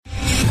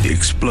The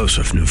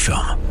explosive new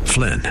film,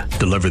 Flynn,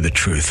 deliver the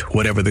truth,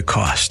 whatever the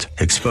cost,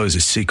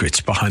 exposes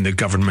secrets behind the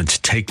government's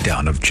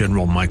takedown of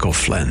General Michael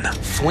Flynn.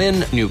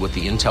 Flynn knew what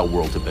the intel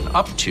world had been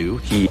up to.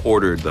 He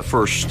ordered the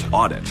first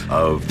audit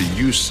of the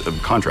use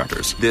of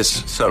contractors.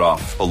 This set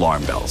off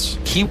alarm bells.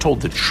 He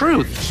told the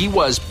truth. He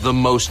was the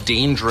most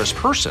dangerous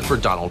person for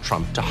Donald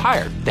Trump to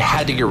hire. They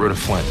had to get rid of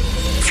Flynn.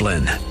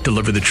 Flynn,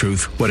 deliver the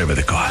truth, whatever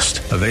the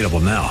cost. Available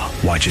now.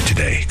 Watch it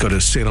today. Go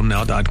to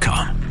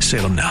salemnow.com.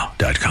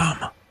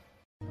 salemnow.com.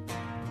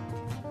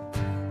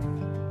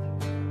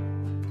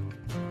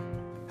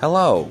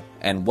 Hello,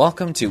 and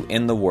welcome to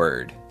In the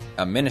Word,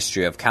 a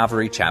ministry of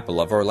Calvary Chapel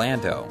of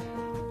Orlando.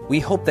 We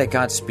hope that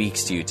God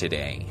speaks to you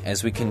today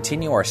as we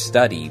continue our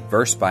study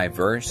verse by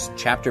verse,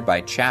 chapter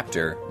by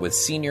chapter, with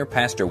Senior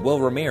Pastor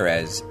Will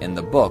Ramirez in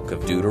the book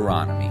of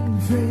Deuteronomy.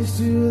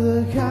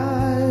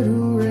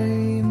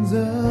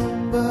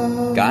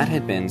 God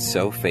had been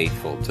so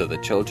faithful to the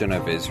children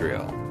of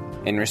Israel.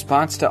 In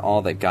response to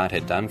all that God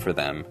had done for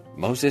them,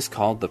 Moses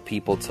called the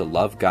people to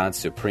love God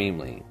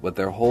supremely with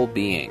their whole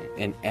being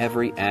in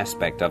every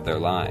aspect of their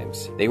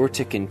lives. They were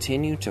to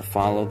continue to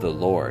follow the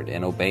Lord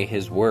and obey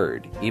His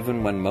word,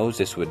 even when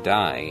Moses would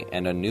die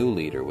and a new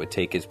leader would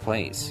take his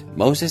place.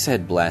 Moses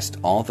had blessed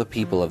all the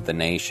people of the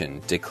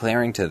nation,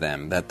 declaring to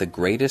them that the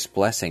greatest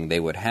blessing they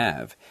would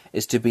have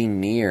is to be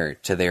near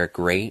to their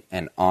great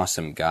and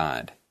awesome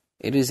God.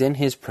 It is in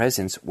His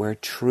presence where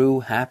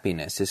true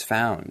happiness is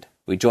found.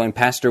 We join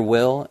Pastor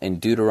Will in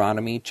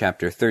Deuteronomy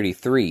chapter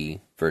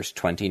 33, verse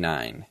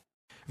 29.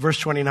 Verse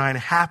 29,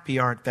 Happy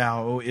art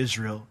thou, O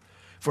Israel,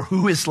 for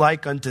who is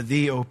like unto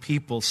thee, O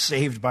people,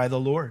 saved by the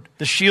Lord,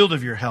 the shield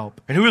of your help,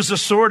 and who is the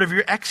sword of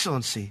your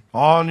excellency?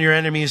 All your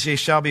enemies they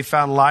shall be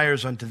found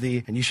liars unto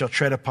thee, and ye shall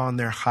tread upon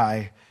their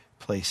high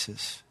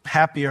places.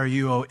 Happy are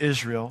you, O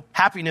Israel.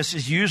 Happiness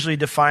is usually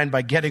defined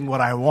by getting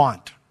what I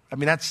want. I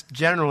mean, that's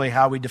generally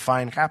how we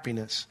define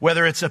happiness.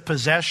 Whether it's a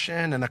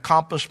possession, an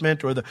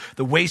accomplishment, or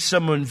the way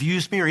someone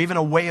views me, or even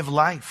a way of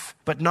life.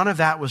 But none of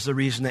that was the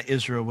reason that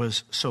Israel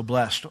was so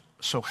blessed,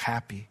 so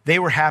happy. They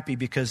were happy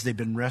because they'd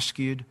been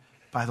rescued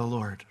by the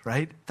Lord,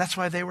 right? That's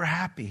why they were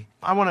happy.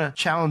 I want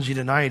to challenge you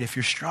tonight, if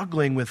you're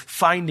struggling with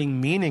finding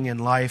meaning in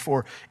life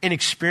or in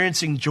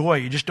experiencing joy,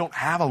 you just don't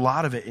have a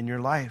lot of it in your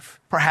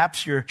life.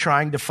 Perhaps you're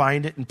trying to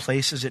find it in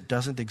places it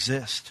doesn't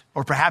exist.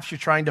 Or perhaps you're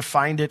trying to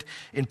find it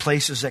in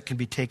places that can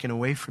be taken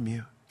away from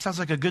you. Sounds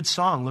like a good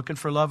song, looking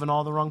for love in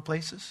all the wrong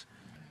places.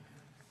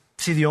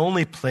 See, the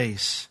only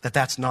place that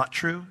that's not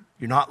true,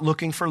 you're not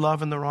looking for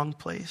love in the wrong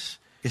place,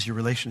 is your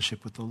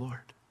relationship with the Lord.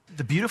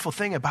 The beautiful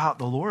thing about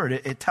the Lord,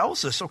 it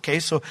tells us, okay,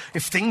 so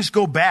if things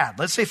go bad,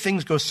 let's say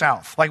things go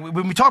south. Like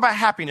when we talk about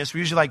happiness, we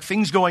usually like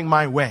things going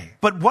my way.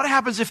 But what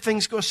happens if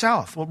things go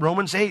south? Well,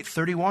 Romans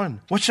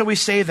 8:31. What shall we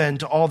say then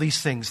to all these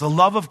things? The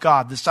love of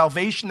God, the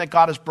salvation that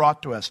God has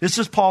brought to us. This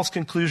is Paul's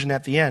conclusion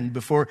at the end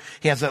before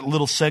he has that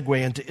little segue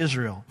into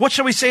Israel. What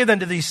shall we say then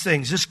to these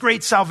things? This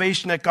great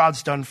salvation that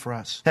God's done for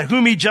us. That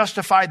whom He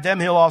justified, them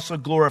He'll also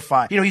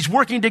glorify. You know, He's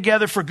working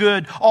together for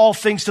good, all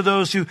things to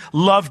those who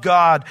love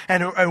God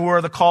and who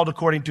are the called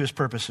according to His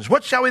purposes.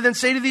 What shall we then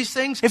say to these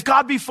things? If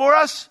God be for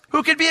us,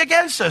 who can be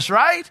against us,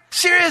 right?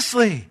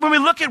 Seriously. When we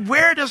look at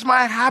where does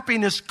my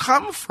happiness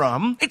come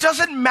from, it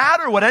doesn't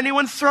matter what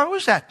anyone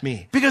throws at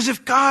me. Because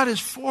if God is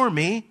for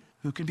me,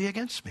 who can be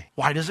against me?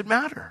 Why does it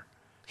matter?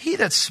 He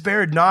that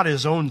spared not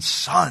His own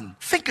Son.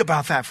 Think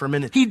about that for a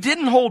minute. He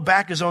didn't hold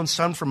back His own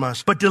Son from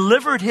us, but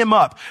delivered Him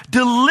up,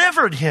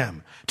 delivered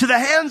Him to the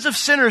hands of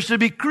sinners to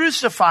be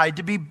crucified,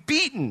 to be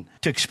beaten,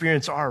 to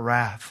experience our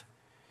wrath,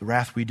 the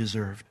wrath we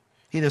deserved.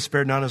 He that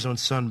spared not His own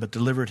Son, but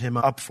delivered Him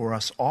up for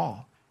us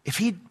all. If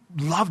He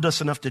loved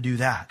us enough to do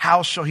that,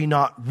 how shall He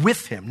not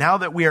with Him, now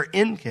that we are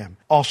in Him,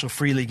 also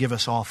freely give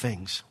us all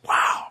things?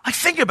 Wow. Like,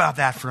 think about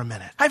that for a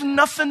minute. I have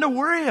nothing to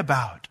worry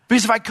about.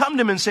 Because if I come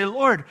to Him and say,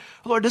 Lord,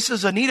 this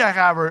is a need I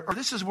have, or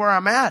this is where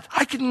I'm at,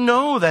 I can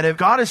know that if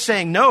God is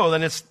saying no,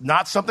 then it's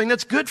not something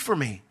that's good for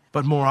me.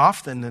 But more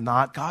often than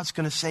not, God's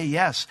going to say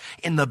yes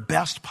in the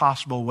best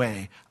possible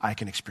way I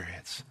can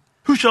experience.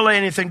 Who shall lay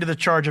anything to the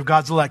charge of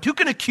God's elect? Who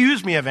can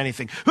accuse me of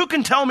anything? Who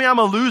can tell me I'm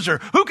a loser?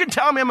 Who can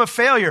tell me I'm a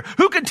failure?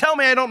 Who can tell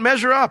me I don't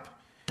measure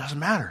up? Doesn't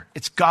matter.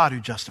 It's God who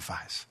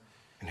justifies.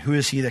 And who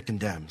is He that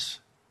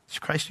condemns? It's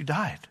Christ who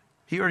died.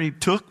 He already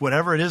took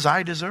whatever it is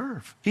I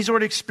deserve. He's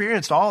already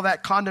experienced all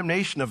that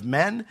condemnation of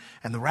men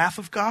and the wrath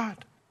of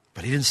God.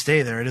 But He didn't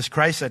stay there. It is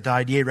Christ that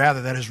died, yea,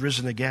 rather, that has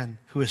risen again,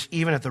 who is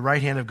even at the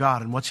right hand of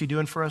God. And what's He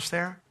doing for us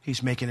there?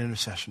 He's making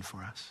intercession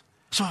for us.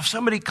 So if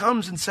somebody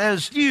comes and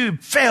says, you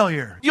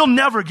failure, you'll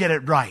never get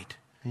it right.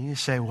 And you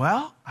say,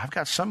 well, I've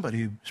got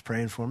somebody who's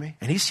praying for me,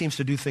 and he seems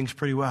to do things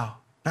pretty well.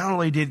 Not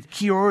only did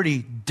He already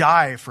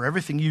die for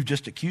everything you've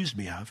just accused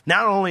me of,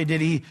 not only did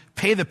He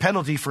pay the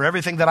penalty for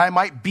everything that I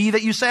might be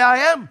that you say I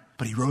am,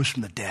 but He rose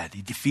from the dead.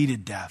 He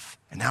defeated death.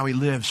 And now He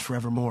lives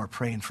forevermore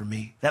praying for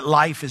me. That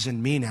life is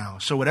in me now.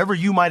 So whatever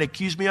you might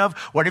accuse me of,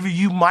 whatever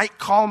you might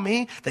call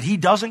me, that He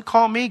doesn't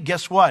call me,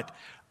 guess what?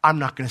 I'm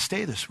not going to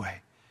stay this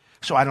way.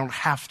 So I don't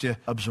have to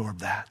absorb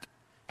that.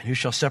 And who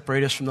shall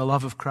separate us from the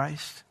love of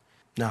Christ?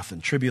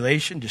 Nothing.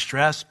 Tribulation,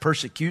 distress,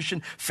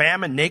 persecution,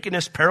 famine,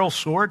 nakedness, peril,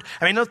 sword.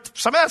 I mean,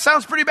 some of that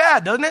sounds pretty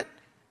bad, doesn't it?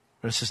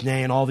 But it says,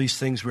 nay, in all these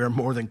things we are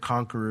more than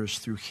conquerors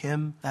through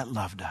him that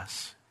loved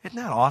us. Isn't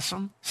that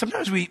awesome?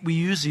 Sometimes we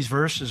use these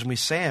verses and we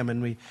say them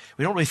and we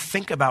don't really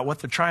think about what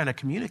they're trying to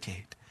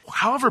communicate.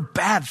 However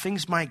bad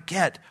things might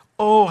get,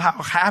 oh,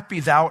 how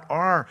happy thou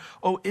art,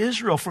 O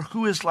Israel, for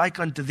who is like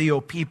unto thee, O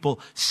people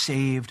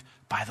saved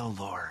by the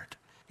Lord.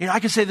 You know, I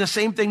could say the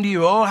same thing to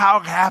you. Oh, how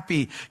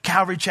happy,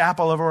 Calvary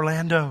Chapel of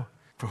Orlando.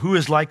 For who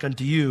is like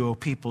unto you, O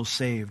people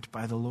saved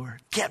by the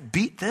Lord. Can't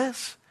beat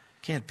this.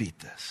 Can't beat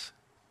this.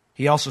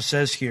 He also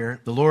says here,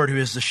 the Lord who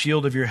is the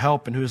shield of your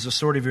help and who is the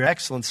sword of your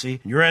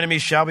excellency. Your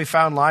enemies shall be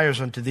found liars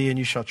unto thee, and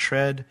you shall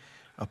tread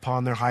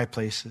upon their high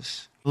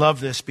places.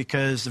 Love this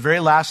because the very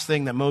last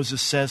thing that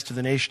Moses says to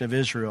the nation of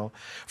Israel,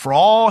 for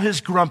all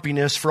his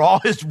grumpiness, for all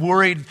his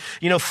worried,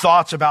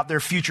 thoughts about their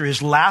future,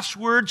 his last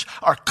words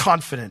are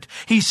confident.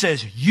 He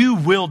says, you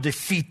will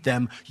defeat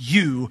them.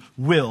 You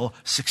will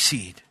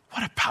succeed.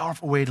 What a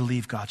powerful way to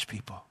leave God's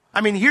people.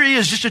 I mean, here he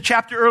is just a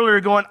chapter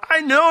earlier going, I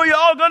know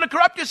y'all going to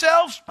corrupt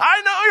yourselves.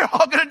 I know you're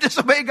all going to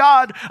disobey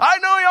God. I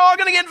know you're all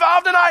going to get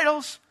involved in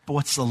idols. But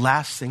what's the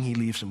last thing he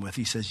leaves them with?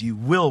 He says, you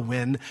will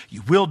win.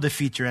 You will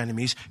defeat your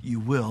enemies. You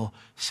will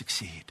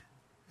succeed.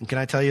 And can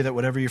I tell you that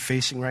whatever you're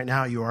facing right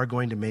now, you are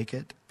going to make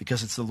it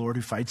because it's the Lord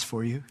who fights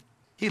for you.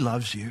 He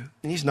loves you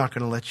and he's not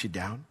going to let you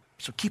down.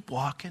 So keep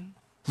walking.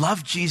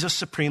 Love Jesus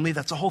supremely.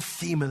 That's the whole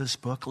theme of this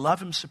book.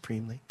 Love him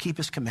supremely. Keep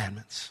his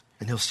commandments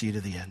and he'll see you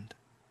to the end.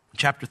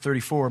 Chapter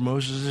 34,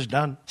 Moses is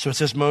done. So it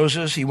says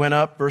Moses, he went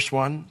up, verse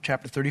 1,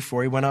 chapter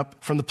 34, he went up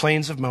from the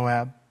plains of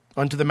Moab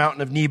unto the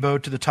mountain of Nebo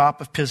to the top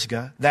of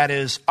Pisgah. That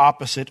is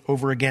opposite,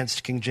 over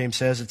against, King James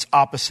says. It's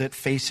opposite,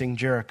 facing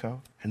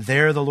Jericho. And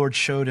there the Lord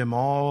showed him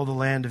all the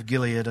land of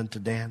Gilead unto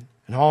Dan,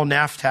 and all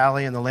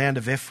Naphtali and the land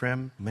of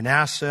Ephraim,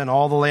 Manasseh, and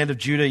all the land of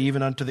Judah,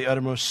 even unto the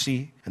uttermost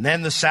sea. And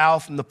then the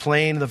south and the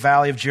plain, the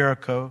valley of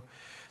Jericho,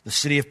 the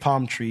city of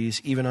palm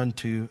trees, even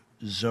unto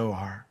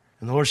Zoar.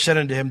 And the Lord said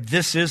unto him,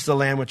 this is the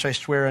land which I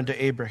swear unto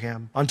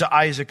Abraham, unto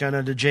Isaac, and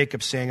unto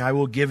Jacob, saying, I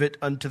will give it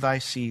unto thy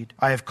seed.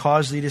 I have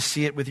caused thee to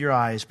see it with your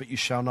eyes, but you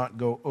shall not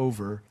go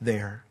over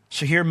there.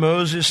 So here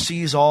Moses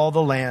sees all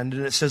the land,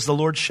 and it says the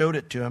Lord showed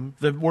it to him.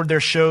 The word there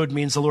showed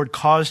means the Lord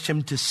caused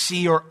him to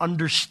see or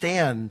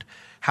understand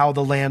how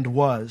the land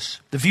was.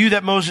 The view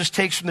that Moses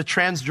takes from the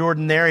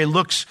Transjordan there, he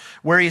looks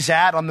where he's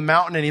at on the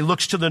mountain and he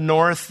looks to the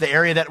north, the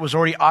area that was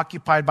already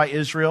occupied by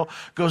Israel,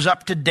 goes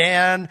up to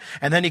Dan,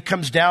 and then he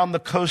comes down the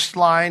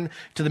coastline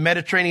to the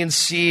Mediterranean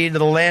Sea, to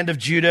the land of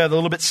Judah, the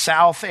little bit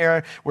south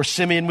area where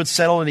Simeon would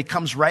settle, and he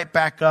comes right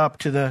back up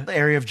to the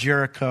area of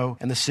Jericho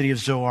and the city of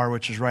Zoar,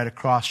 which is right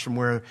across from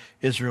where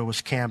Israel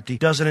was camped. He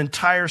does an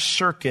entire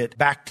circuit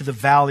back to the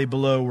valley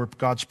below where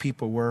God's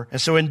people were. And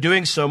so in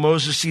doing so,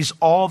 Moses sees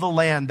all the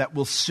land that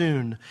will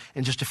soon,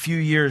 in just a few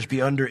years,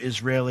 be under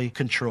Israeli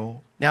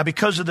control. Now,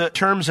 because of the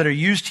terms that are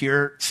used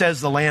here, it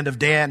says the land of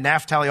Dan,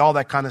 Naphtali, all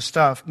that kind of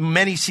stuff,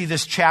 many see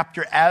this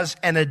chapter as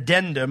an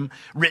addendum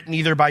written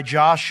either by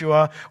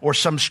Joshua or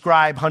some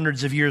scribe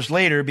hundreds of years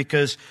later,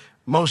 because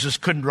Moses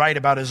couldn't write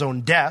about his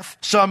own death.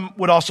 Some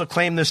would also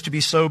claim this to be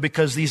so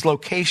because these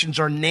locations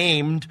are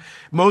named.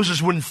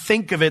 Moses wouldn't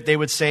think of it, they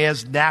would say,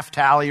 as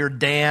Naphtali or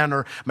Dan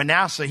or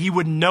Manasseh. He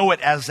wouldn't know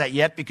it as that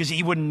yet because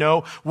he wouldn't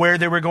know where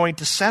they were going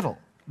to settle.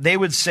 They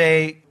would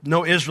say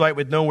no Israelite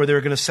would know where they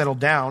were going to settle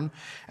down.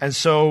 And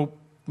so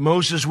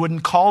Moses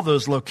wouldn't call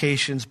those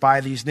locations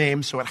by these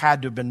names, so it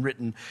had to have been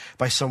written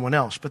by someone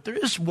else. But there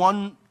is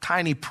one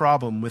tiny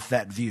problem with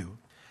that view.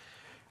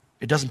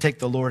 It doesn't take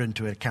the Lord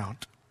into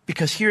account.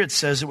 Because here it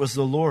says it was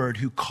the Lord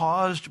who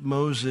caused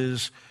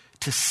Moses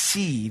to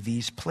see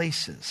these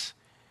places.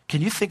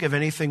 Can you think of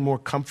anything more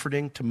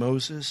comforting to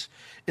Moses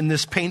in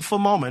this painful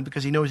moment,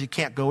 because he knows he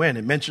can't go in?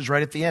 It mentions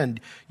right at the end,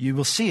 you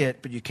will see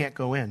it, but you can't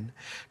go in.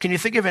 Can you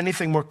think of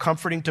anything more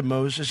comforting to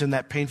Moses in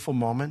that painful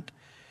moment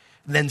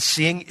than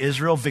seeing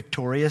Israel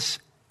victorious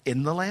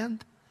in the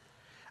land?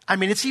 I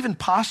mean, it's even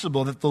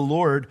possible that the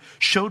Lord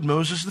showed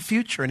Moses the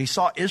future and he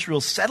saw Israel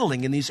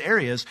settling in these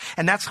areas,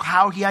 and that's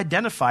how he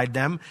identified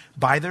them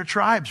by their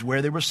tribes,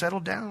 where they were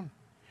settled down.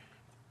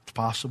 It's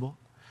possible.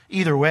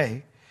 Either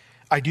way,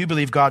 I do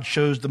believe God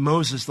shows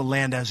Moses the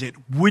land as it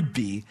would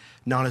be,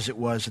 not as it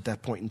was at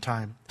that point in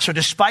time. So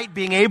despite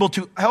being able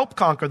to help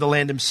conquer the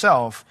land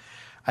himself,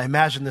 I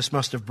imagine this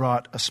must have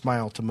brought a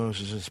smile to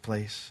Moses'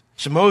 place.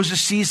 So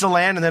Moses sees the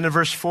land, and then in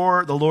verse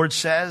 4, the Lord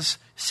says,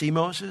 see,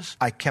 Moses,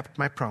 I kept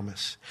my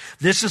promise.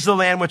 This is the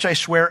land which I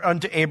swear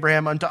unto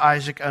Abraham, unto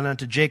Isaac, and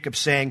unto Jacob,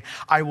 saying,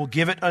 I will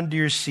give it unto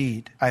your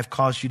seed. I have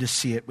caused you to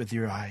see it with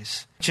your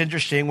eyes. It's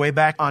interesting. Way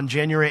back on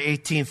January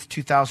 18th,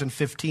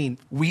 2015,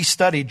 we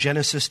studied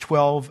Genesis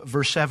 12,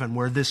 verse 7,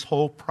 where this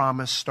whole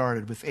promise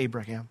started with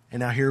Abraham.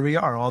 And now here we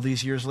are, all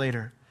these years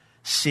later,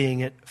 seeing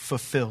it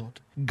fulfilled.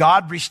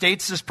 God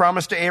restates this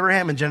promise to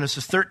Abraham in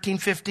Genesis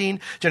 13:15,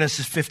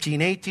 Genesis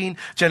 15:18,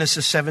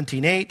 Genesis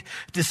 17:8.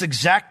 This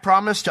exact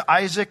promise to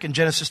Isaac in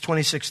Genesis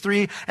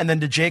 26:3, and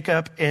then to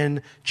Jacob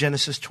in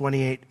Genesis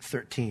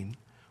 28:13.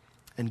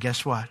 And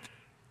guess what?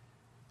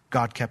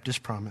 God kept his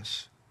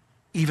promise.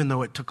 even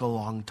though it took a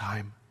long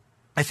time.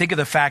 I think of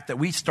the fact that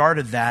we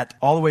started that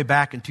all the way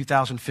back in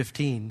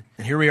 2015,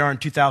 and here we are in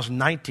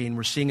 2019,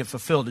 we're seeing it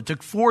fulfilled. It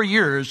took 4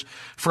 years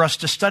for us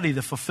to study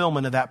the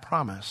fulfillment of that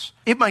promise.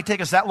 It might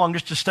take us that long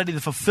just to study the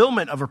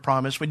fulfillment of a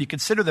promise when you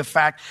consider the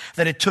fact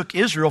that it took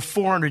Israel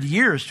 400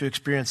 years to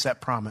experience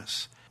that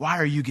promise. Why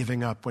are you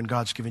giving up when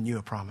God's given you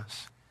a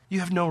promise?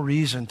 You have no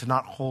reason to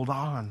not hold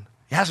on.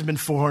 It hasn't been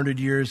 400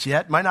 years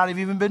yet. Might not have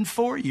even been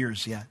 4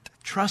 years yet.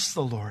 Trust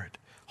the Lord.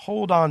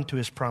 Hold on to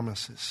his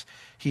promises.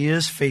 He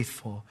is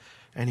faithful,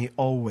 and he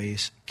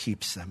always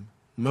keeps them.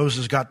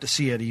 Moses got to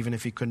see it even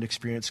if he couldn't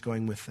experience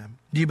going with them.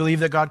 Do you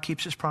believe that God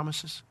keeps his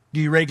promises? Do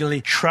you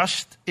regularly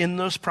trust in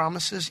those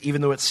promises,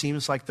 even though it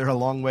seems like they're a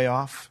long way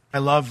off? I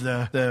love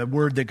the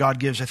word that God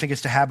gives. I think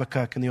it's to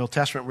Habakkuk in the Old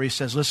Testament where he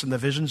says, listen, the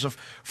visions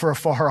for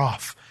afar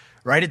off.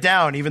 Write it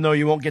down, even though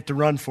you won't get to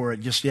run for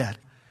it just yet.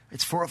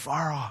 It's for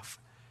afar off.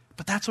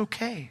 But that's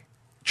okay.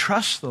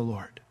 Trust the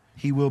Lord.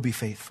 He will be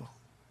faithful.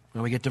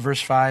 Now we get to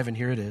verse 5, and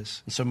here it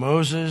is. And so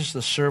Moses,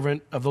 the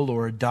servant of the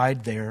Lord,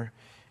 died there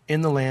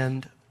in the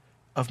land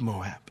of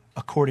Moab,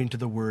 according to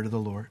the word of the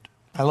Lord.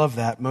 I love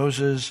that.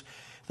 Moses,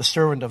 the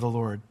servant of the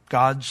Lord,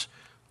 God's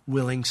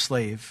willing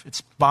slave.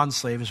 It's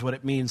bondslave is what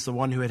it means, the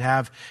one who would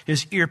have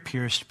his ear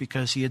pierced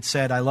because he had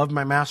said, I love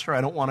my master,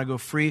 I don't want to go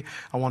free,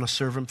 I want to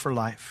serve him for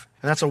life.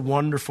 And that's a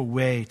wonderful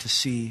way to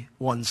see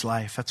one's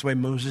life. That's the way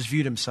Moses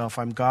viewed himself.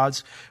 I'm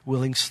God's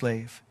willing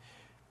slave.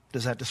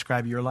 Does that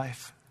describe your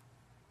life?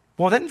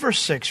 Well, then in verse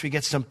 6, we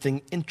get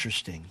something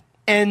interesting.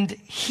 And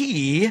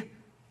he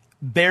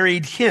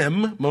buried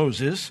him,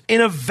 Moses, in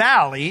a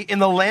valley in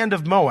the land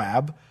of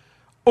Moab,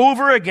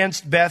 over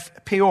against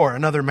Beth Peor,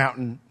 another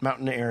mountain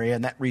area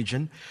in that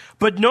region.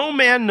 But no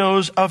man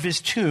knows of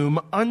his tomb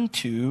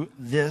unto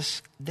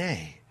this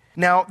day.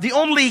 Now, the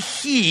only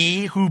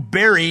he who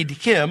buried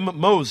him,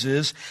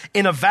 Moses,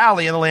 in a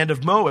valley in the land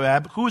of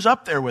Moab, who's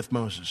up there with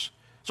Moses?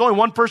 There's only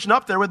one person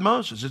up there with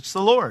Moses. It's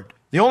the Lord.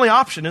 The only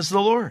option is the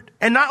Lord.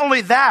 And not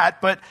only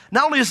that, but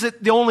not only is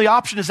it the only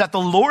option is that the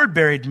Lord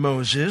buried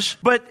Moses,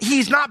 but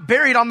he's not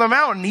buried on the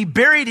mountain. He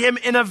buried him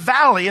in a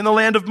valley in the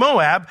land of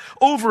Moab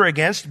over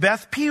against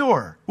Beth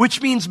Peor,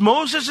 which means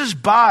Moses'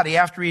 body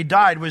after he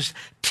died was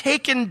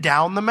taken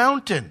down the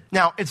mountain.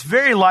 Now, it's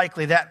very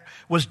likely that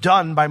was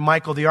done by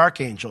Michael the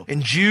archangel.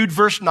 In Jude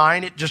verse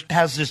 9, it just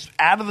has this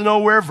out of the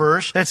nowhere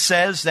verse that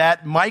says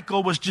that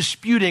Michael was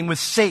disputing with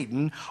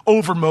Satan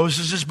over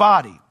Moses'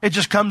 body. It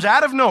just comes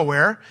out of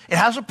nowhere. It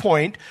has a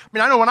point. I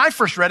mean, I know when I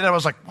first read it, I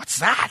was like, what's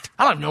that?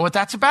 I don't know what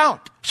that's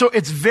about. So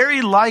it's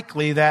very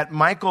likely that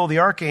Michael the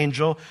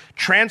archangel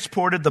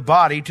transported the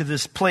body to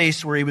this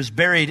place where he was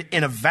buried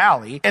in a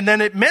valley. And then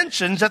it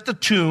mentions that the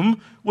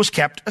tomb was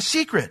kept a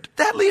secret.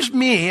 That leaves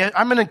me,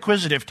 I'm an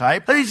inquisitive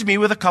type, that leaves me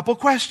with a couple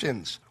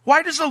questions.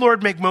 Why does the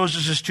Lord make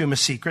Moses' tomb a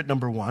secret,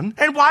 number one?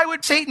 And why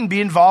would Satan be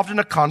involved in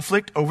a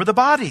conflict over the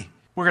body?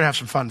 We're going to have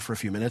some fun for a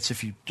few minutes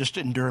if you just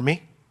endure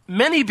me.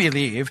 Many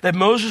believe that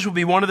Moses will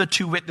be one of the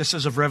two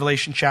witnesses of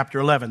Revelation chapter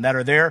 11 that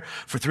are there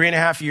for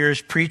 3.5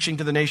 years preaching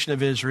to the nation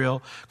of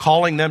Israel,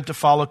 calling them to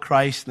follow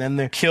Christ. And then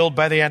they're killed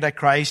by the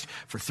Antichrist.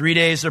 For 3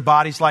 days, their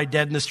bodies lie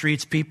dead in the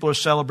streets. People are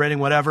celebrating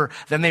whatever.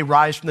 Then they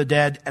rise from the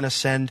dead and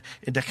ascend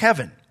into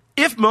heaven.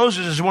 If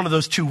Moses is one of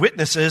those two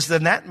witnesses,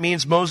 then that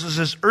means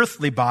Moses'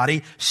 earthly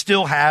body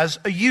still has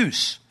a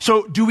use.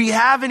 So do we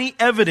have any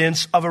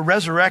evidence of a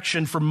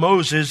resurrection for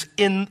Moses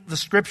in the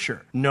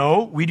scripture?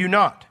 No, we do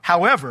not.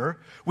 However,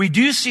 we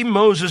do see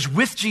Moses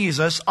with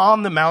Jesus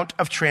on the Mount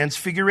of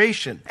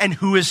Transfiguration. And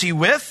who is he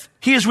with?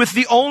 He is with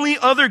the only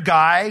other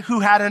guy who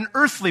had an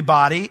earthly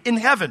body in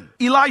heaven,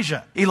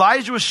 Elijah.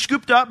 Elijah was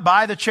scooped up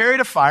by the chariot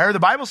of fire. The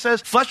Bible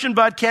says flesh and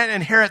blood can't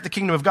inherit the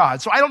kingdom of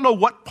God. So I don't know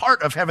what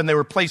part of heaven they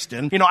were placed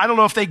in. I don't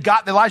know if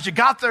Elijah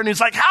got there and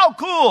he's like, how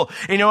cool?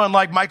 And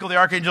like Michael the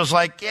archangel's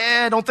like,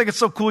 I don't think it's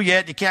so cool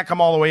yet. You can't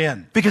come all the way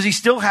in. Because he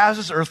still has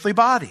his earthly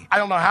body. I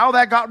don't know how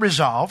that got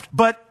resolved,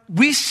 but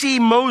we see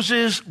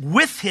Moses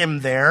with him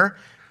there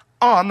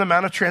on the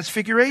Mount of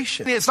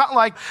Transfiguration. It's not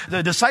like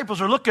the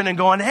disciples are looking and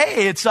going,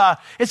 hey, it's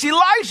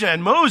Elijah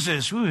and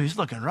Moses. Ooh, he's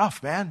looking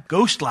rough, man.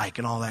 Ghost-like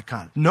and all that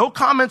kind of. No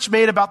comments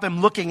made about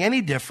them looking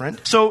any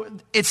different. So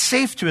it's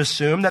safe to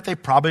assume that they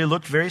probably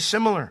looked very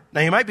similar.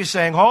 Now you might be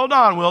saying, hold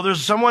on, Will,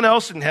 there's someone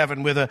else in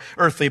heaven with an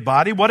earthly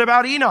body. What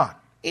about Enoch?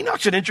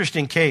 Enoch's an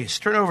interesting case.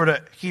 Turn over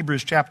to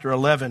Hebrews chapter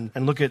 11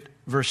 and look at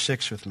verse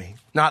 6 with me.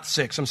 Not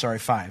 6,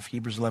 5.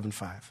 Hebrews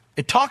 11:5.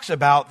 It talks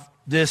about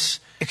this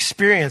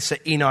experience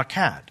that Enoch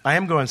had. I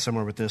am going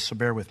somewhere with this, so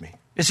bear with me.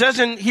 It says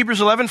in Hebrews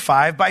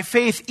 11:5, by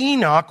faith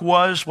Enoch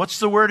was, what's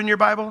the word in your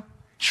Bible?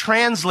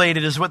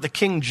 Translated is what the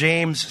King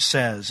James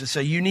says. It's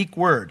a unique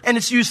word. And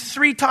it's used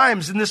 3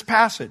 times in this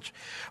passage.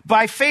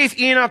 By faith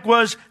Enoch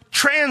was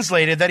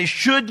translated that he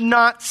should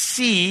not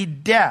see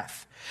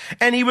death.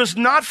 And he was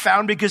not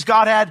found because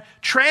God had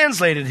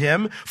translated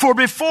him. For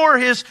before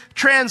his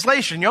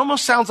translation, it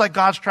almost sounds like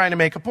God's trying to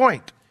make a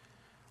point.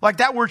 Like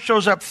that word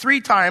shows up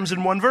 3 times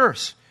in one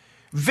verse.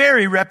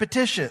 Very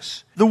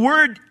repetitious. The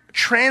word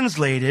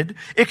translated,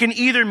 it can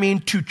either mean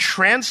to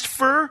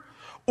transfer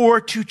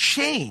or to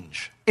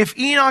change. If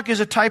Enoch is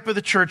a type of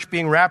the church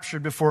being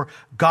raptured before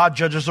God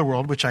judges the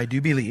world, which I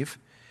do believe,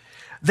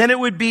 then it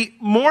would be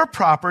more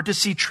proper to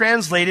see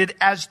translated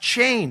as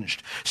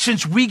changed,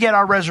 since we get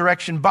our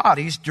resurrection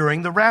bodies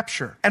during the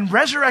rapture. And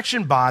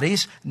resurrection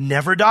bodies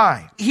never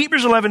die.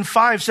 Hebrews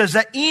 11:5 says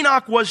that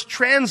Enoch was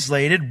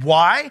translated.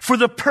 Why? For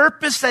the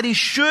purpose that he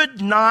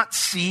should not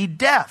see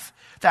death.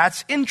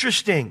 That's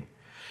interesting.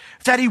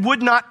 That he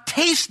would not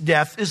taste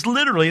death is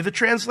literally the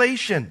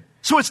translation.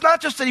 So it's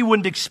not just that he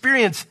wouldn't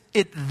experience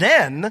it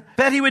then,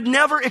 that he would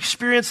never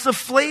experience the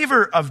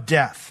flavor of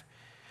death.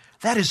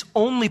 That is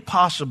only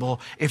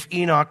possible if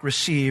Enoch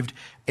received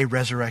a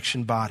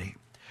resurrection body,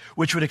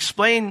 which would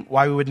explain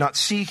why we would not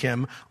see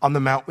him on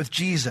the mount with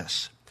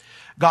Jesus.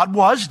 God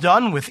was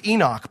done with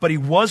Enoch, but he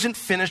wasn't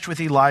finished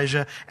with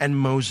Elijah and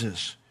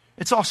Moses.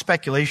 It's all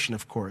speculation,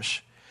 of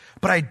course.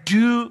 But I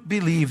do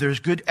believe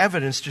there's good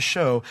evidence to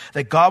show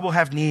that God will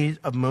have need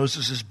of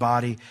Moses'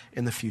 body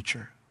in the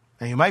future.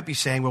 Now you might be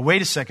saying, well,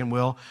 wait a second,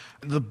 Will.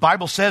 The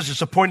Bible says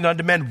it's appointed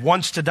unto men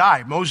once to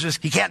die. Moses,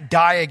 he can't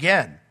die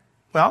again.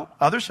 Well,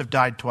 others have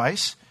died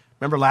twice.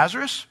 Remember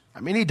Lazarus?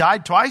 He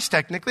died twice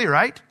technically,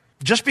 right?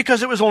 Just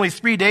because it was only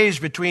 3 days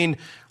between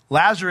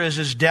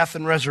Lazarus' death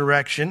and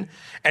resurrection,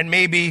 and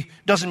maybe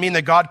doesn't mean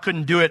that God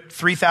couldn't do it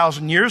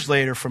 3,000 years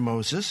later for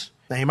Moses.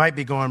 Now you might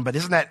be going, but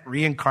isn't that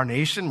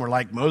reincarnation where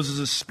like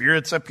Moses'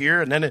 spirit's up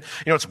here and then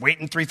it's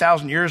waiting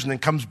 3,000 years and then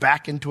comes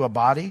back into a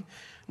body?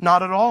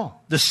 Not at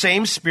all. The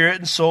same spirit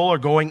and soul are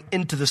going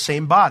into the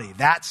same body.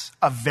 That's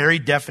a very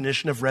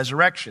definition of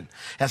resurrection.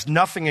 It has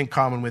nothing in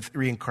common with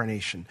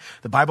reincarnation.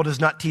 The Bible does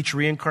not teach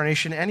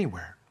reincarnation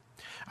anywhere.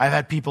 I've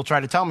had people try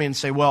to tell me and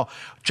say, well,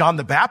 John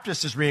the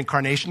Baptist is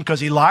reincarnation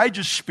because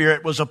Elijah's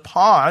spirit was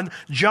upon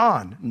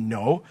John.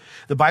 No,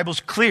 the Bible's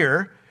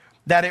clear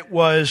that it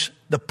was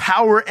the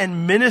power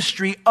and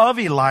ministry of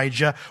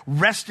Elijah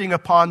resting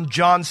upon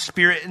John's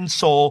spirit and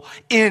soul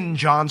in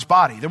John's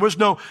body. There was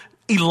no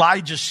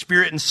Elijah's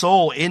spirit and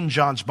soul in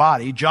John's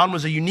body. John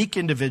was a unique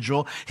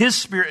individual. His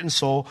spirit and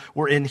soul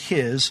were in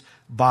his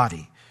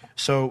body.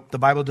 So the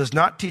Bible does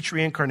not teach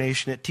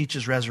reincarnation. It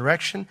teaches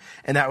resurrection.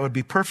 And that would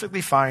be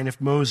perfectly fine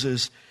if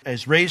Moses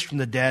is raised from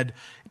the dead,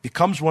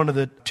 becomes one of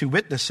the two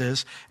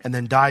witnesses, and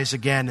then dies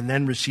again and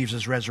then receives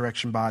his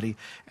resurrection body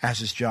as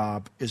his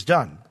job is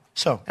done.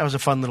 So that was a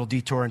fun little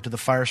detour into the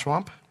fire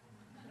swamp.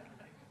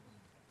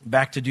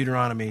 Back to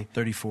Deuteronomy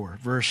 34,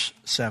 verse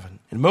 7.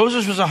 And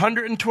Moses was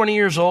 120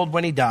 years old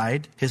when he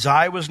died. His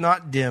eye was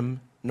not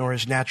dim, nor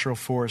his natural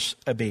force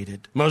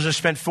abated. Moses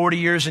spent 40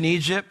 years in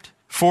Egypt,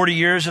 40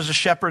 years as a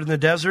shepherd in the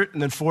desert,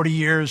 and then 40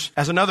 years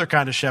as another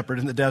kind of shepherd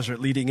in the desert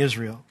leading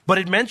Israel. But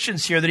it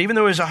mentions here that even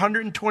though he was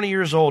 120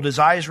 years old, his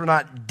eyes were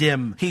not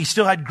dim. He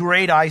still had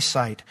great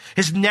eyesight.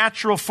 His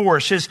natural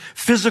force, his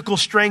physical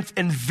strength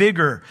and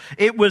vigor,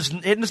 it was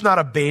not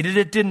abated.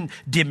 It didn't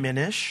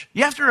diminish.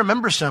 You have to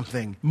remember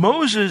something.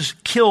 Moses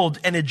killed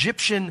an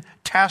Egyptian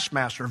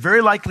taskmaster,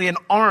 very likely an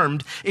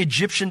armed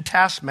Egyptian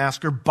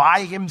taskmaster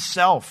by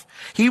himself.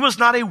 He was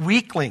not a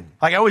weakling.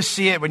 Like I always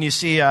see it when you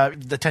see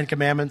the Ten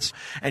Commandments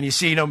and you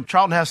see,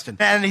 Charlton Heston.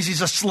 And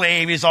he's a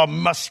slave. He's all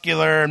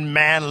muscular and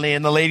manly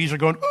and the ladies are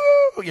going,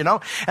 ooh,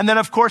 And then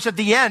of course at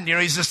the end,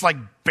 he's this like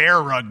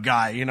bear rug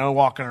guy,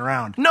 walking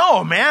around.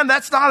 No, man,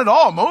 that's not at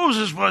all.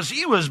 Moses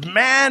was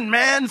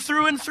man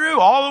through and through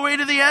all the way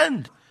to the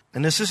end.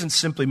 And this isn't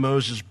simply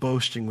Moses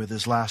boasting with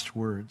his last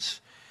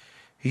words.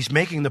 He's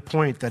making the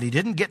point that he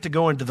didn't get to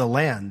go into the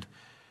land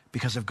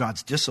because of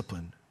God's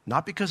discipline,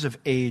 not because of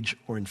age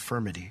or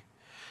infirmity.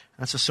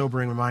 That's a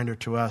sobering reminder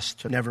to us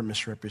to never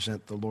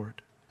misrepresent the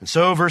Lord. And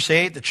so, verse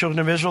 8, the children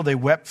of Israel, they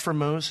wept for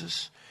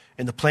Moses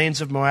in the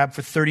plains of Moab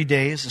for 30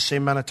 days, the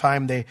same amount of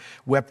time they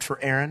wept for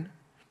Aaron.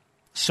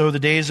 So the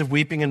days of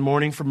weeping and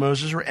mourning for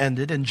Moses were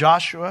ended. And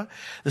Joshua,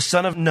 the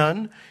son of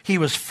Nun, he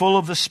was full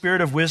of the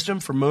spirit of wisdom,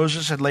 for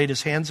Moses had laid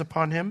his hands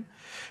upon him.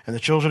 And the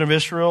children of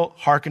Israel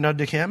hearkened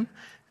unto him.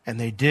 And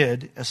they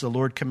did as the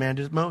Lord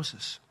commanded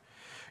Moses.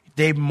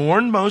 They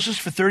mourned Moses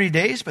for 30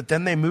 days, but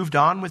then they moved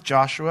on with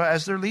Joshua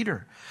as their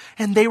leader.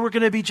 And they were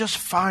going to be just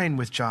fine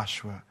with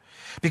Joshua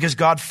because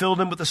God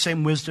filled him with the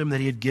same wisdom that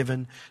he had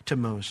given to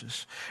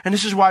Moses. And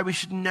this is why we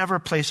should never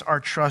place our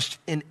trust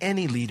in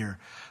any leader,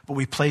 but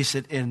we place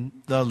it in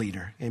the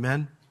leader.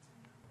 Amen?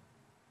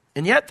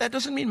 And yet, that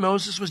doesn't mean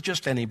Moses was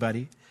just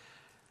anybody.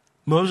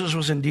 Moses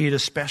was indeed a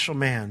special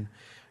man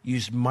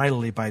used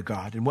mightily by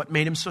God. And what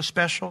made him so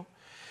special?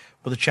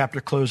 Well, the chapter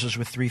closes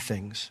with three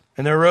things.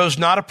 And there arose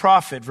not a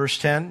prophet, verse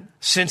 10,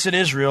 since in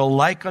Israel,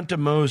 like unto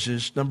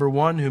Moses, number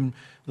one, whom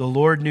the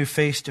Lord knew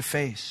face to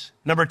face.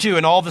 Number two,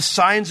 in all the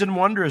signs and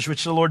wonders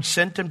which the Lord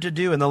sent him to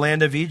do in the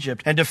land of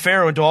Egypt, and to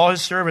Pharaoh, and to all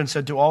his servants,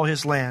 and to all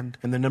his land.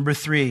 And then number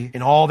three,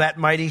 in all that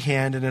mighty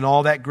hand, and in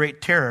all that great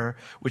terror,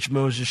 which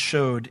Moses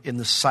showed in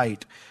the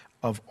sight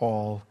of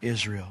all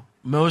Israel.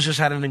 Moses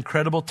had an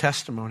incredible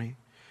testimony.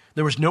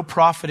 There was no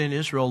prophet in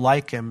Israel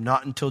like him,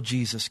 not until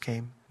Jesus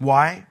came.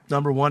 Why?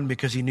 Number one,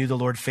 because he knew the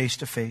Lord face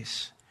to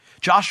face.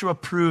 Joshua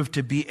proved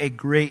to be a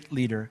great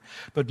leader,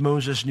 but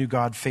Moses knew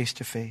God face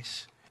to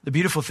face. The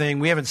beautiful thing,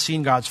 we haven't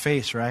seen God's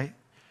face, right?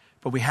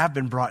 But we have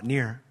been brought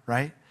near,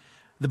 right?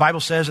 The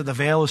Bible says that the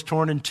veil is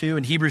torn in two.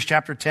 In Hebrews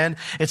chapter 10,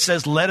 it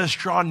says, let us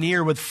draw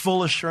near with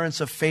full assurance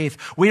of faith.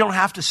 We don't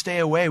have to stay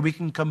away. We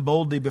can come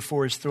boldly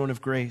before his throne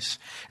of grace.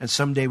 And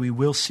someday we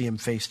will see him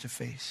face to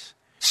face.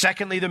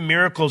 Secondly, the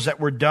miracles that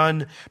were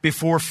done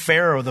before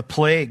Pharaoh, the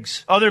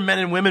plagues. Other men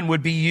and women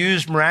would be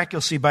used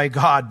miraculously by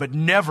God, but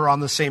never on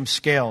the same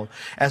scale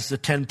as the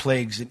 10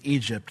 plagues in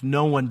Egypt.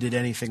 No one did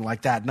anything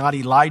like that. Not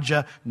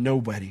Elijah,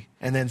 nobody.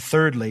 And then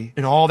thirdly,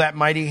 in all that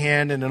mighty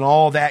hand and in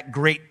all that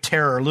great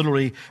terror,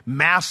 literally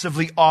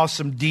massively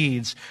awesome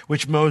deeds,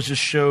 which Moses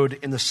showed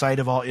in the sight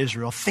of all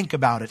Israel. Think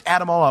about it.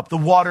 Add them all up. The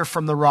water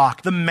from the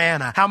rock, the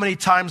manna, how many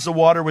times the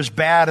water was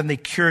bad and they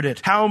cured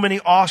it. How many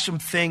awesome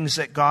things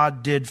that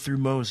God did through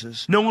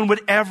Moses. No one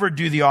would ever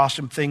do the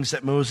awesome things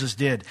that Moses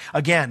did.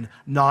 Again,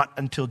 not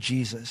until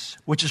Jesus,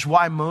 which is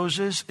why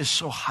Moses is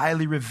so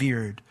highly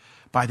revered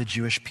by the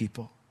Jewish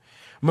people.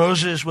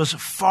 Moses was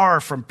far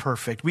from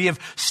perfect. We have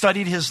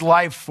studied his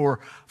life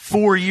for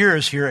 4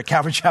 years here at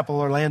Calvary Chapel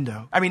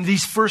Orlando. I mean,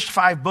 these first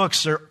 5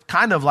 books are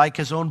kind of like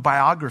his own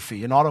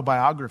biography, an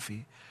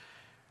autobiography.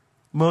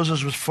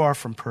 Moses was far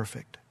from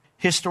perfect.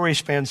 His story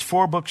spans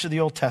 4 books of the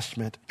Old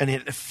Testament, and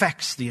it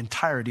affects the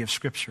entirety of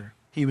Scripture.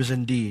 He was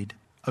indeed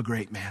a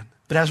great man.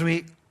 But as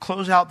we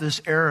close out this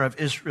era of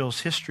Israel's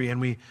history and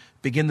we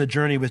begin the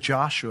journey with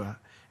Joshua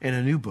in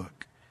a new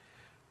book,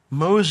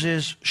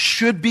 Moses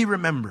should be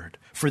remembered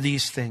for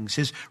these things.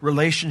 His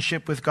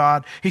relationship with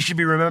God. He should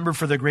be remembered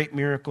for the great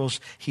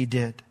miracles he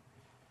did.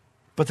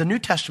 But the New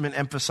Testament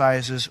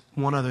emphasizes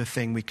one other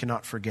thing we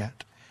cannot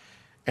forget,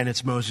 and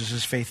it's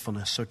Moses'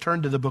 faithfulness. So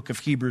turn to the book of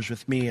Hebrews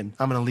with me, and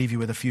I'm going to leave you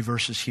with a few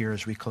verses here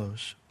as we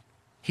close.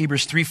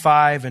 Hebrews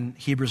 3:5 and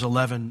Hebrews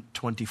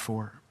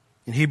 11:24.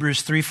 In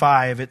Hebrews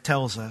 3:5, it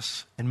tells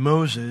us, and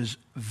Moses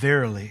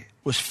verily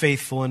was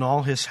faithful in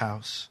all his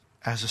house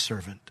as a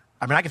servant.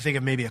 I mean, I can think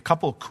of maybe a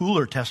couple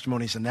cooler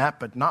testimonies than that,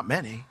 but not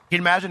many. Can you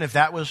imagine if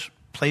that was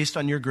placed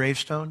on your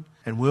gravestone?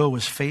 And Will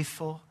was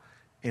faithful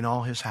in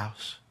all his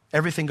house.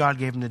 Everything God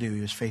gave him to do,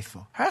 he was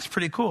faithful. That's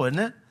pretty cool, isn't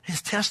it?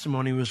 His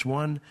testimony was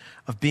one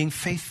of being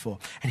faithful.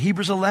 And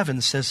Hebrews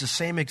 11 says the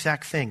same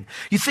exact thing.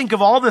 You think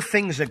of all the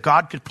things that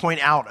God could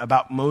point out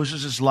about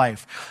Moses'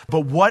 life,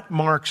 but what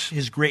marks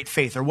his great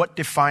faith, or what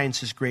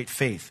defines his great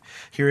faith?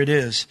 Here it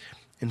is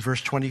in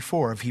verse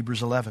 24 of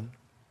Hebrews 11.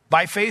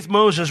 By faith,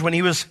 Moses, when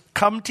he was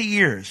come to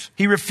years,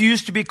 he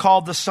refused to be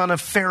called the son of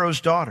Pharaoh's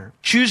daughter,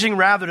 choosing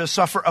rather to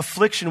suffer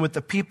affliction with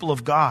the people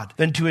of God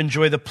than to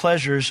enjoy the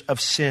pleasures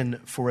of sin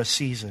for a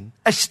season,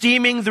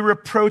 esteeming the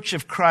reproach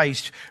of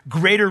Christ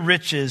greater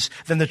riches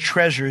than the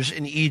treasures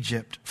in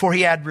Egypt, for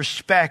he had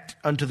respect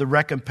unto the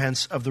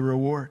recompense of the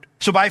reward.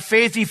 So by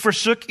faith he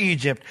forsook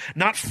Egypt,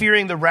 not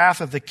fearing the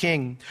wrath of the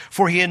king,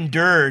 for he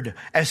endured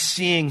as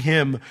seeing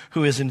him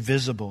who is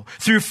invisible.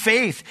 Through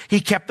faith he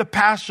kept the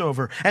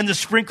Passover and the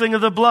sprinkling of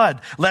the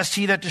blood, lest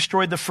he that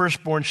destroyed the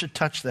firstborn should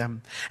touch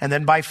them. And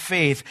then by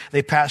faith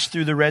they passed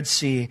through the Red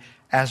Sea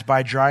as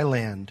by dry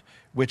land,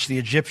 which the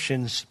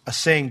Egyptians,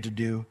 essaying to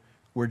do,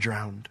 were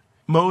drowned.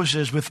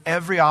 Moses, with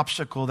every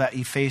obstacle that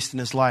he faced in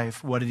his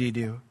life, what did he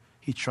do?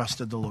 He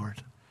trusted the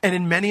Lord. And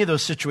in many of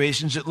those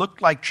situations, it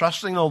looked like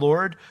trusting the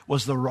Lord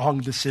was the wrong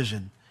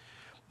decision.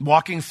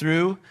 Walking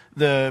through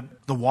the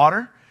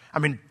water, I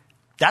mean,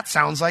 that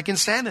sounds like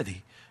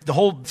insanity. The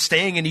whole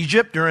staying in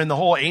Egypt during the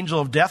whole angel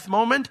of death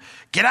moment,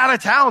 get out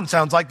of town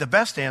sounds like the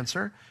best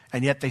answer.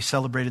 And yet they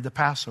celebrated the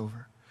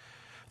Passover.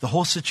 The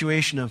whole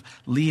situation of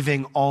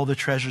leaving all the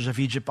treasures of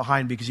Egypt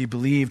behind because he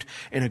believed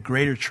in a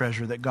greater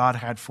treasure that God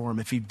had for him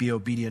if he'd be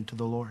obedient to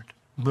the Lord.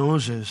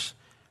 Moses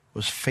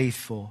was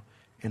faithful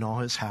in all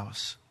his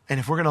house. And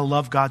if we're going to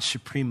love God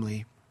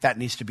supremely, that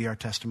needs to be our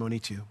testimony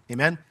too.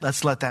 Amen?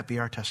 Let's let that be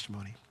our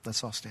testimony.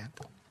 Let's all stand.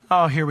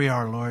 Oh, here we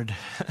are, Lord.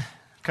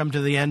 Come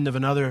to the end of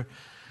another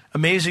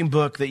amazing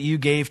book that you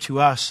gave to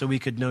us so we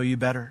could know you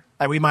better.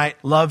 That we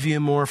might love you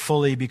more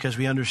fully because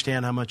we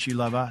understand how much you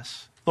love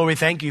us. Lord, we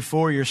thank you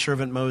for your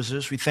servant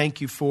Moses. We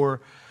thank you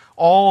for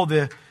all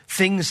the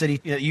things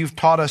that you've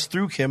taught us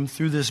through him,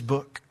 through this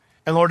book.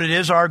 And Lord, it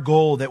is our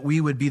goal that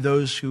we would be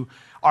those who,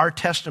 our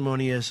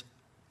testimony is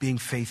being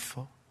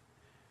faithful.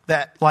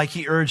 That, like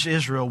he urged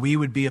Israel, we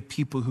would be a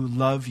people who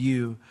love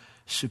you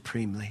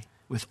supremely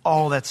with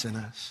all that's in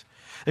us.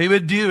 That we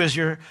would do, as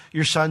your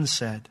son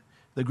said,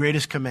 the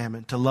greatest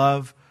commandment, to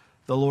love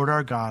the Lord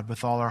our God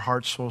with all our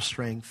heart, soul,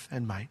 strength,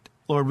 and might.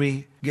 Lord,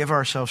 we give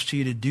ourselves to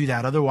you to do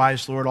that.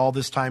 Otherwise, Lord, all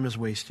this time is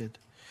wasted.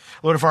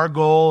 Lord, if our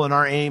goal and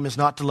our aim is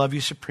not to love you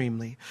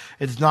supremely,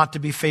 it is not to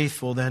be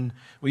faithful, then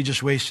we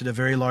just wasted a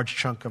very large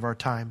chunk of our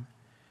time.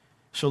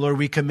 So, Lord,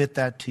 we commit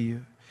that to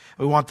you.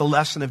 We want the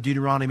lesson of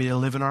Deuteronomy to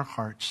live in our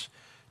hearts,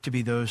 to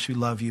be those who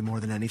love you more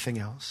than anything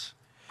else.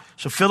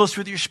 So fill us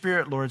with your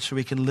Spirit, Lord, so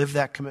we can live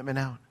that commitment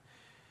out.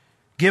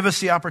 Give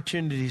us the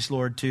opportunities,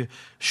 Lord, to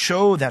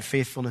show that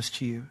faithfulness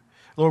to you.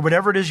 Lord,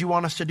 whatever it is you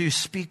want us to do,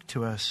 speak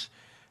to us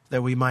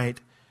that we might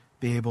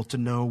be able to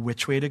know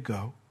which way to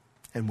go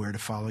and where to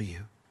follow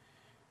you.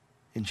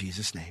 In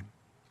Jesus' name,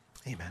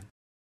 amen.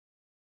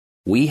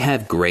 We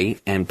have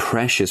great and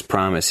precious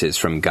promises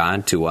from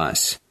God to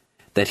us.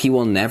 that He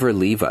will never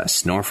leave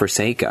us nor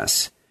forsake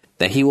us,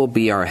 that He will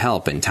be our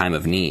help in time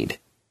of need,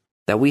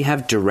 that we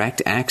have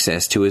direct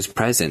access to His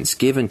presence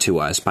given to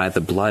us by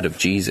the blood of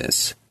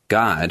Jesus.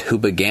 God, who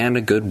began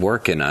a good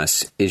work in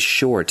us, is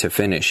sure to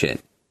finish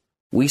it.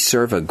 We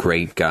serve a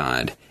great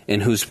God,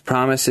 in whose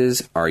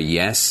promises are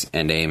yes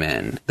and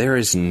amen. There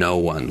is no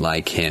one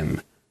like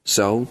Him.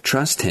 So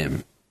trust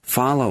Him.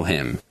 Follow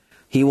Him.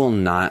 He will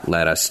not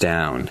let us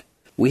down.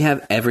 We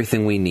have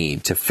everything we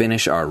need to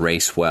finish our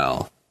race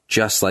well,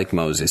 just like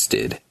Moses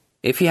did.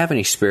 If you have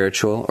any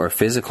spiritual or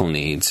physical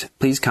needs,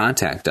 please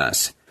contact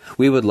us.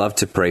 We would love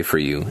to pray for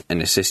you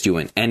and assist you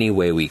in any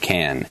way we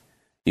can.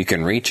 You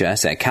can reach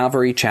us at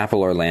Calvary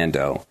Chapel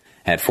Orlando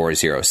at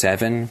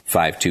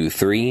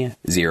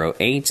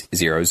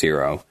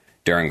 407-523-0800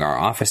 during our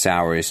office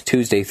hours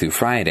Tuesday through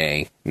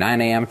Friday,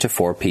 9 a.m. to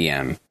 4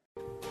 p.m.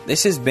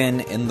 This has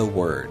been In the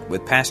Word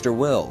with Pastor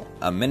Will,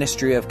 a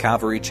ministry of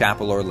Calvary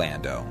Chapel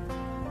Orlando.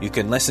 You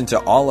can listen to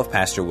all of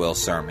Pastor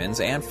Will's sermons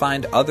and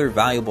find other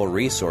valuable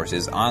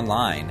resources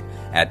online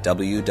at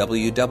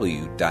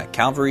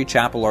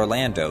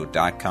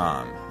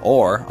www.calvarychapelorlando.com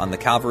or on the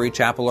Calvary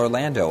Chapel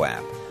Orlando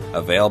app,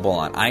 available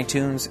on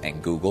iTunes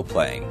and Google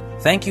Play.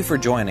 Thank you for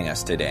joining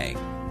us today.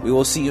 We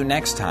will see you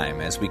next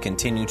time as we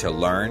continue to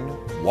learn,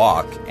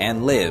 walk,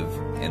 and live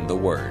in the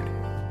Word.